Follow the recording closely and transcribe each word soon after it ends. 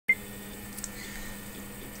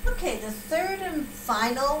Okay, the third and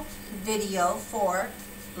final video for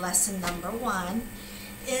lesson number 1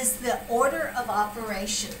 is the order of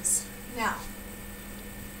operations. Now,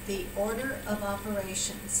 the order of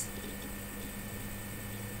operations.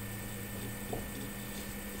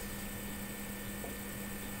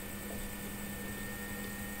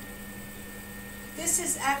 This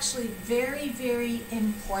is actually very, very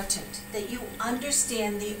important that you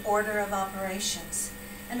understand the order of operations.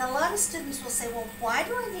 And a lot of students will say, well, why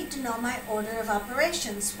do I need to know my order of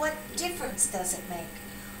operations? What difference does it make?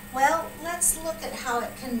 Well, let's look at how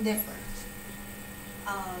it can differ.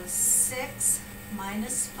 6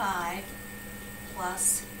 minus 5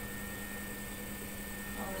 plus,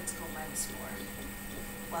 let's go minus 4,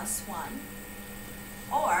 plus 1,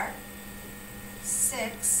 or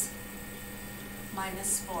 6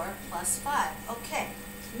 minus 4 plus 5. Okay,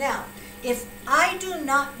 now, if I do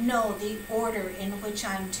not know the order in which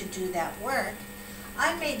I'm to do that work,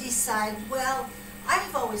 I may decide, well,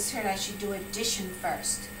 I've always heard I should do addition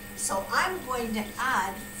first. So I'm going to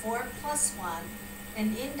add 4 plus 1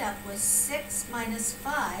 and end up with 6 minus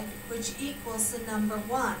 5, which equals the number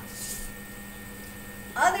 1.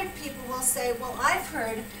 Other people will say, well, I've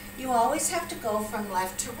heard you always have to go from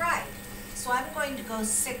left to right. So I'm going to go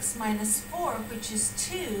 6 minus 4, which is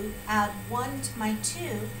 2, add 1 to my 2,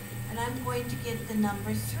 and I'm going to get the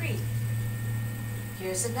number 3.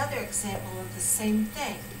 Here's another example of the same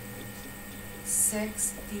thing.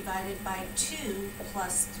 6 divided by 2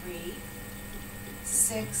 plus 3.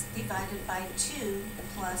 6 divided by 2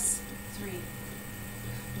 plus 3.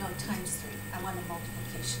 No, times 3. I want a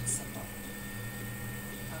multiplication symbol.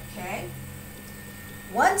 Okay?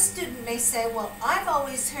 One student may say, well, I've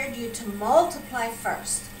always heard you to multiply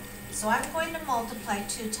first. So I'm going to multiply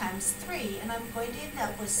 2 times 3, and I'm going to end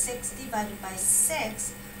up with 6 divided by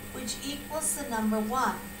 6, which equals the number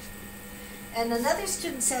 1. And another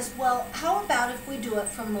student says, well, how about if we do it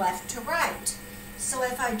from left to right? So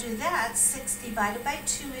if I do that, 6 divided by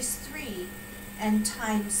 2 is 3, and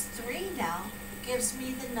times 3 now gives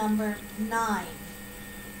me the number 9.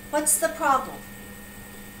 What's the problem?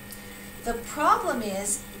 The problem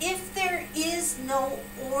is, if there is no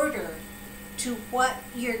order to what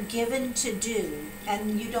you're given to do,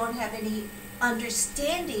 and you don't have any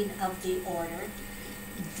understanding of the order,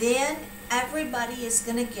 then everybody is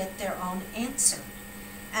going to get their own answer.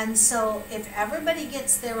 And so if everybody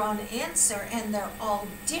gets their own answer and they're all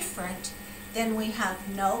different, then we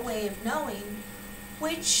have no way of knowing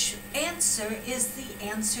which answer is the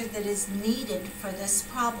answer that is needed for this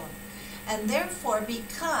problem. And therefore,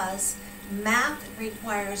 because math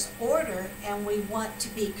requires order and we want to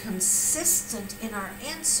be consistent in our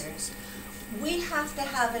answers, we have to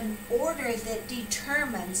have an order that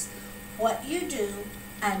determines what you do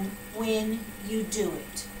and when you do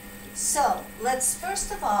it. So let's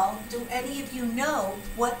first of all, do any of you know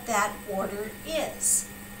what that order is?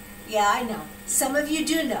 Yeah, I know. Some of you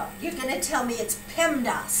do know. You're going to tell me it's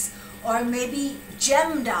PEMDAS, or maybe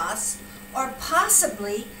GEMDAS, or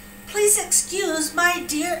possibly, please excuse my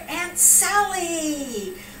dear Aunt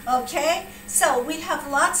Sally. Okay? So we have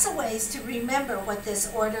lots of ways to remember what this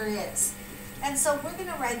order is. And so we're going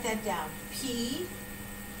to write that down. P,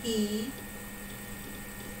 E,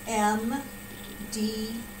 M,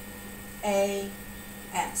 D, A,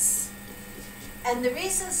 S. And the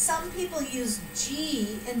reason some people use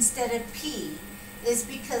G instead of P is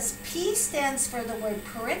because P stands for the word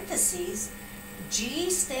parentheses, G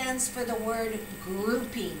stands for the word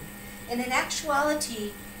grouping. And in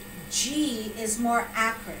actuality, G is more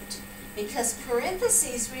accurate because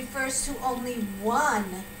parentheses refers to only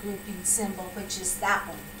one grouping symbol, which is that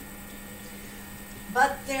one.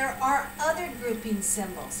 But there are other grouping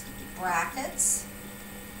symbols: brackets,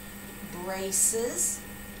 braces,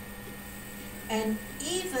 and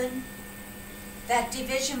even that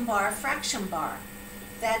division bar, fraction bar.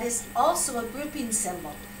 That is also a grouping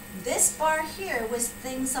symbol. This bar here with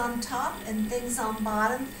things on top and things on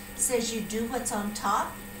bottom says you do what's on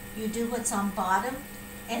top, you do what's on bottom,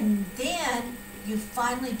 and then you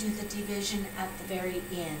finally do the division at the very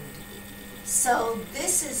end. So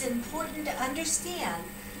this is important to understand,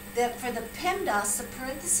 that for the PEMDAS, the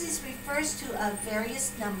parentheses refers to a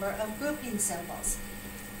various number of grouping symbols.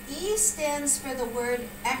 E stands for the word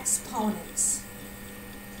exponents.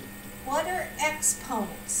 What are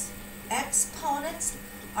exponents? Exponents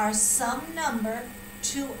are some number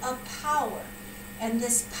to a power. And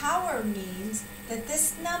this power means that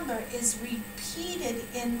this number is repeated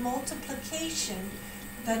in multiplication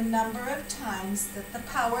the number of times that the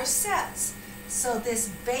power says. So this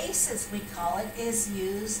base, as we call it, is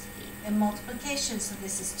used in multiplication. So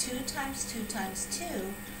this is 2 times 2 times 2,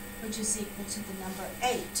 which is equal to the number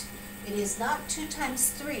 8. It is not 2 times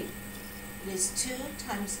 3. It is 2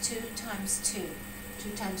 times 2 times 2. 2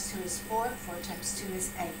 times 2 is 4, 4 times 2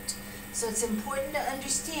 is 8. So it's important to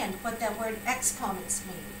understand what that word exponents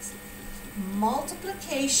means.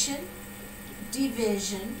 Multiplication,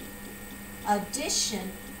 division,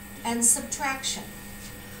 addition, and subtraction.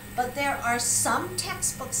 But there are some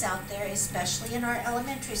textbooks out there, especially in our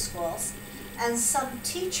elementary schools, and some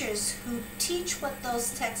teachers who teach what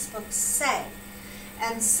those textbooks say.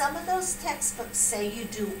 And some of those textbooks say you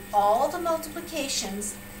do all the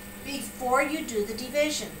multiplications before you do the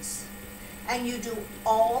divisions. And you do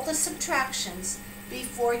all the subtractions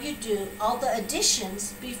before you do all the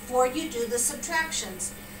additions before you do the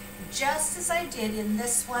subtractions. Just as I did in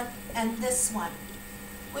this one and this one,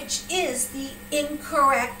 which is the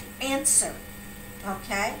incorrect answer.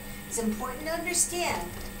 Okay? It's important to understand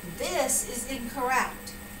this is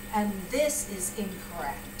incorrect and this is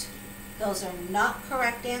incorrect. Those are not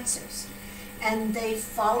correct answers. And they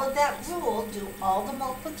follow that rule: do all the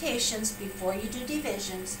multiplications before you do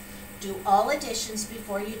divisions, do all additions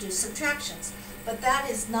before you do subtractions. But that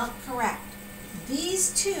is not correct.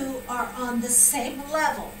 These two are on the same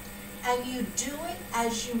level, and you do it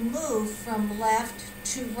as you move from left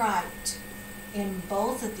to right in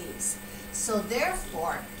both of these. So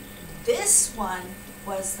therefore, this one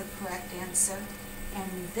was the correct answer,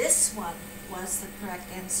 and this one was the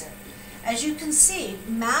correct answer. As you can see,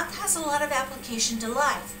 math has a lot of application to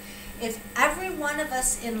life. If every one of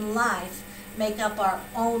us in life make up our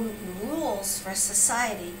own rules for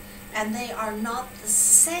society, and they are not the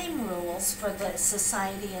same rules for the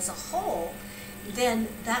society as a whole, then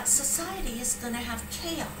that society is going to have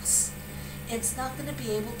chaos. It's not going to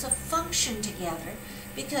be able to function together,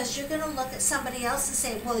 because you're going to look at somebody else and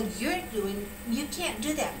say, well, you can't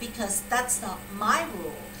do that because that's not my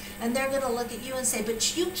rule. And they're going to look at you and say,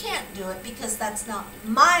 but you can't do it because that's not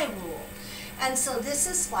my rule. And so this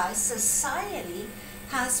is why society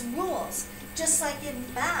has rules. Just like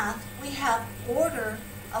in math, we have order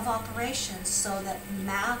of operations so that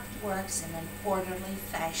math works in an orderly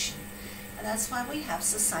fashion. And that's why we have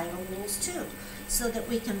societal rules too, so that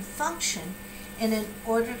we can function in an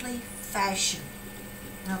orderly fashion.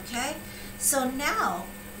 Okay? So now,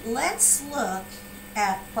 let's look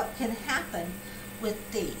at what can happen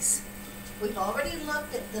with these. We've already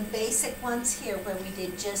looked at the basic ones here where we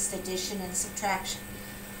did just addition and subtraction.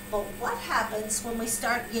 But what happens when we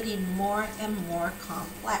start getting more and more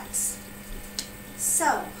complex?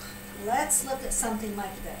 So, let's look at something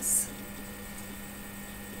like this.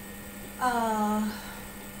 I'm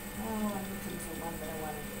looking for one that I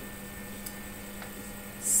want to do.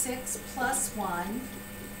 6 plus 1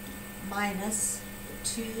 minus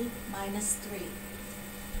 2 minus 3.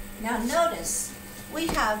 Now notice, we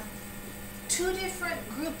have two different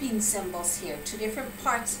grouping symbols here, two different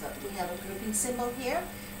parts of it. We have a grouping symbol here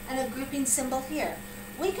and a grouping symbol here.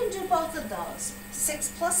 We can do both of those.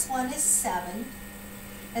 6 plus 1 is 7.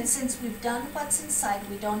 And since we've done what's inside,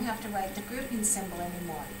 we don't have to write the grouping symbol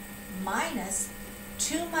anymore. Minus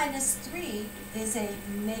 2 minus 3 is a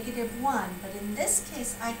negative 1. But in this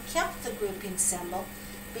case, I kept the grouping symbol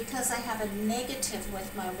because I have a negative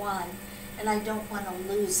with my 1, and I don't want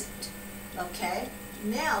to lose it. Okay?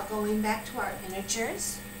 Now, going back to our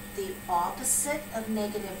integers, the opposite of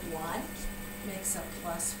negative 1 makes a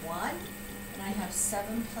plus 1. And I have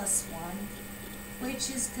 7 plus 1, which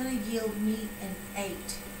is going to yield me an 8.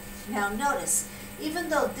 Now notice, even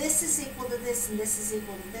though this is equal to this, and this is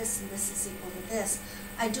equal to this, and this is equal to this,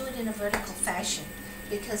 I do it in a vertical fashion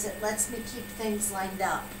because it lets me keep things lined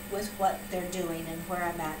up with what they're doing and where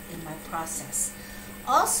I'm at in my process.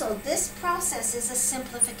 Also, this process is a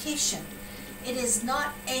simplification. It is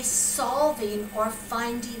not a solving or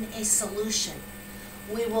finding a solution.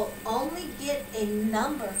 We will only get a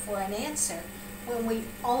number for an answer when we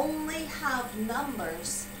only have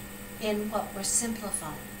numbers in what we're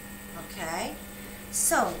simplifying. Okay?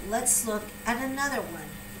 So, let's look at another one.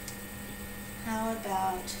 How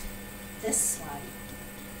about this one?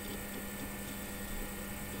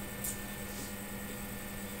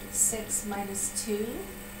 6 minus 2,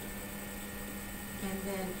 and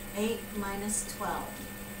then 8 minus 12.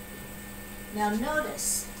 Now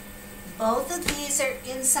notice, both of these are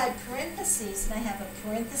inside parentheses, and I have a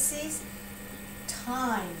parentheses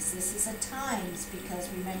times. This is a times because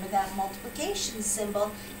remember that multiplication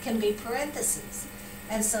symbol can be parentheses.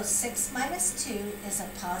 And so 6 minus 2 is a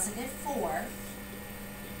positive 4.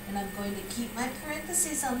 And I'm going to keep my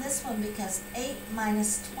parentheses on this one because 8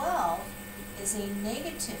 minus 12 is a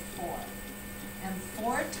negative 4. And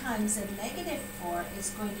 4 times a negative 4 is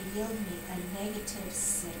going to yield me a negative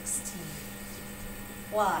 16.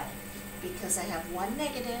 Why? Because I have one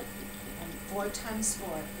negative, and 4 times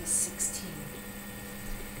 4 is 16.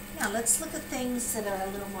 Now let's look at things that are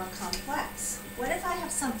a little more complex. What if I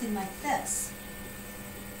have something like this?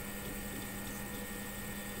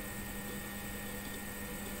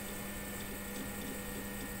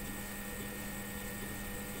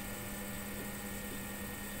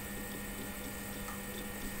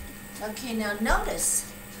 Okay, now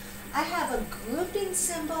notice, I have a grouping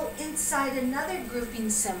symbol inside another grouping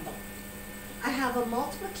symbol. I have a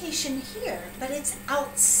multiplication here, but it's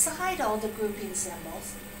outside all the grouping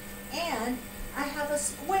symbols. And I have a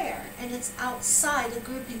square, and it's outside a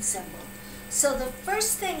grouping symbol. So the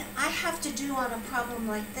first thing I have to do on a problem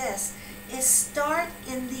like this is start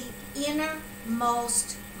in the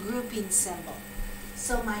innermost grouping symbol.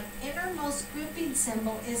 So my innermost grouping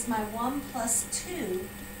symbol is my 1 plus 2,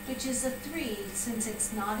 which is a 3. Since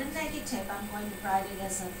it's not a negative, I'm going to write it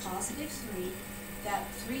as a positive 3. That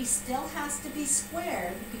 3 still has to be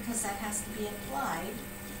squared because that has to be applied.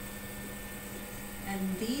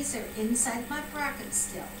 And these are inside my bracket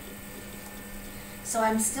still. So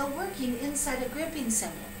I'm still working inside a grouping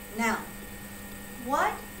symbol. Now,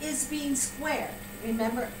 what is being squared?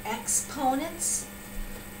 Remember exponents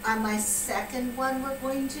on my second one we're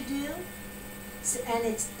going to do? So, and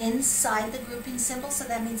it's inside the grouping symbol, so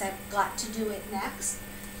that means I've got to do it next.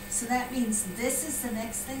 So that means this is the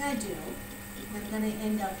next thing I do. I'm going to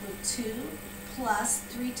end up with 2 plus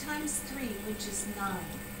 3 times 3, which is 9.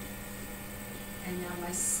 And now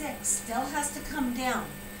my 6 still has to come down.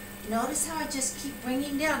 Notice how I just keep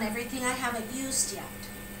bringing down everything I haven't used yet,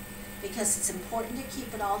 because it's important to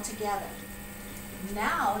keep it all together.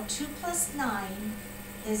 Now 2 plus 9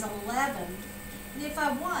 is 11. And if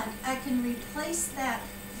I want, I can replace that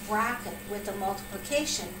bracket with a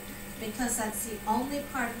multiplication because that's the only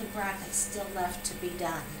part of the bracket still left to be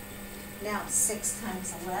done. Now 6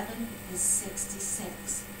 times 11 is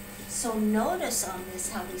 66. So notice on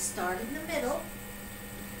this how we start in the middle,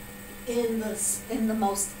 in the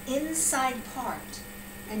most inside part,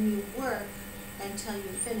 and you work until you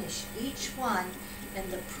finish each one in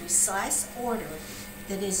the precise order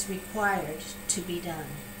that is required to be done.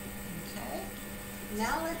 Okay?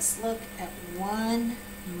 Now let's look at one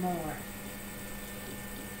more.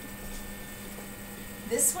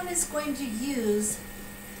 This one is going to use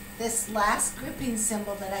this last grouping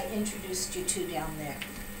symbol that I introduced you to down there.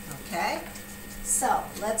 Okay? So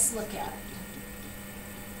let's look at it.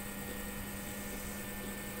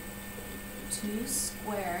 2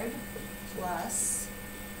 squared plus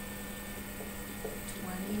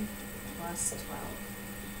 20 plus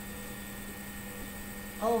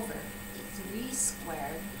 12 over 3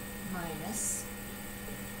 squared minus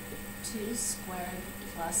 2 squared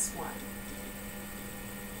plus 1.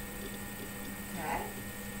 Okay?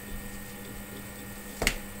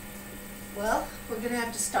 Well, we're going to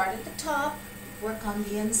have to start at the top, work on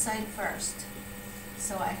the inside first.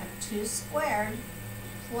 So I have 2 squared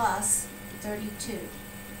plus 32,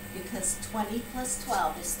 because 20 plus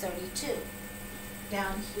 12 is 32.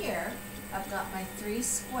 Down here, I've got my 3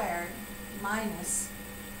 squared minus,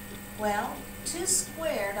 well, 2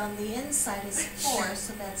 squared on the inside is 4,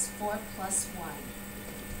 so that's 4 plus 1.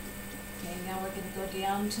 Okay, now we're going to go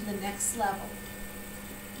down to the next level.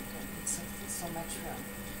 Don't need so much room.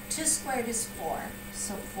 2 squared is 4,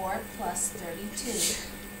 so 4 plus 32.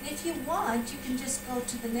 And if you want, you can just go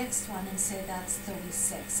to the next one and say that's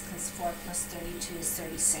 36, because 4 plus 32 is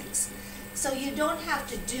 36. So you don't have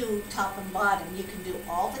to do top and bottom. You can do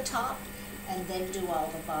all the top and then do all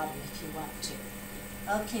the bottom if you want to.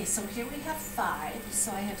 Okay, so here we have 5.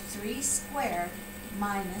 So I have 3 squared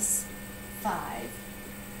minus 5.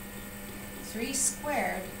 3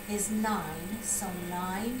 squared is 9, so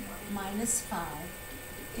 9 minus 5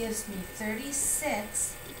 gives me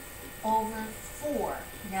 36 over 4.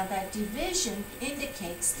 Now that division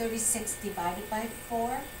indicates 36 divided by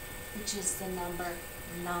 4, which is the number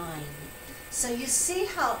 9. So you see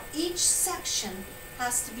how each section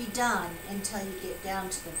has to be done until you get down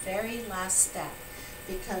to the very last step,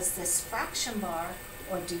 because this fraction bar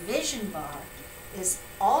or division bar is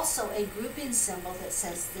also a grouping symbol that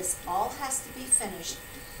says this all has to be finished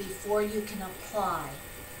before you can apply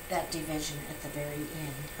that division at the very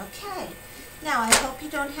end. Okay, now I hope you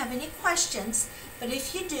don't have any questions, but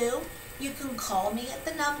if you do, you can call me at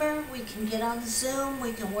the number, we can get on Zoom,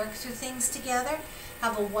 we can work through things together.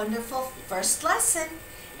 Have a wonderful first lesson,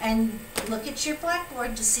 and look at your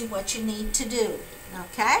blackboard to see what you need to do,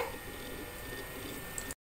 okay?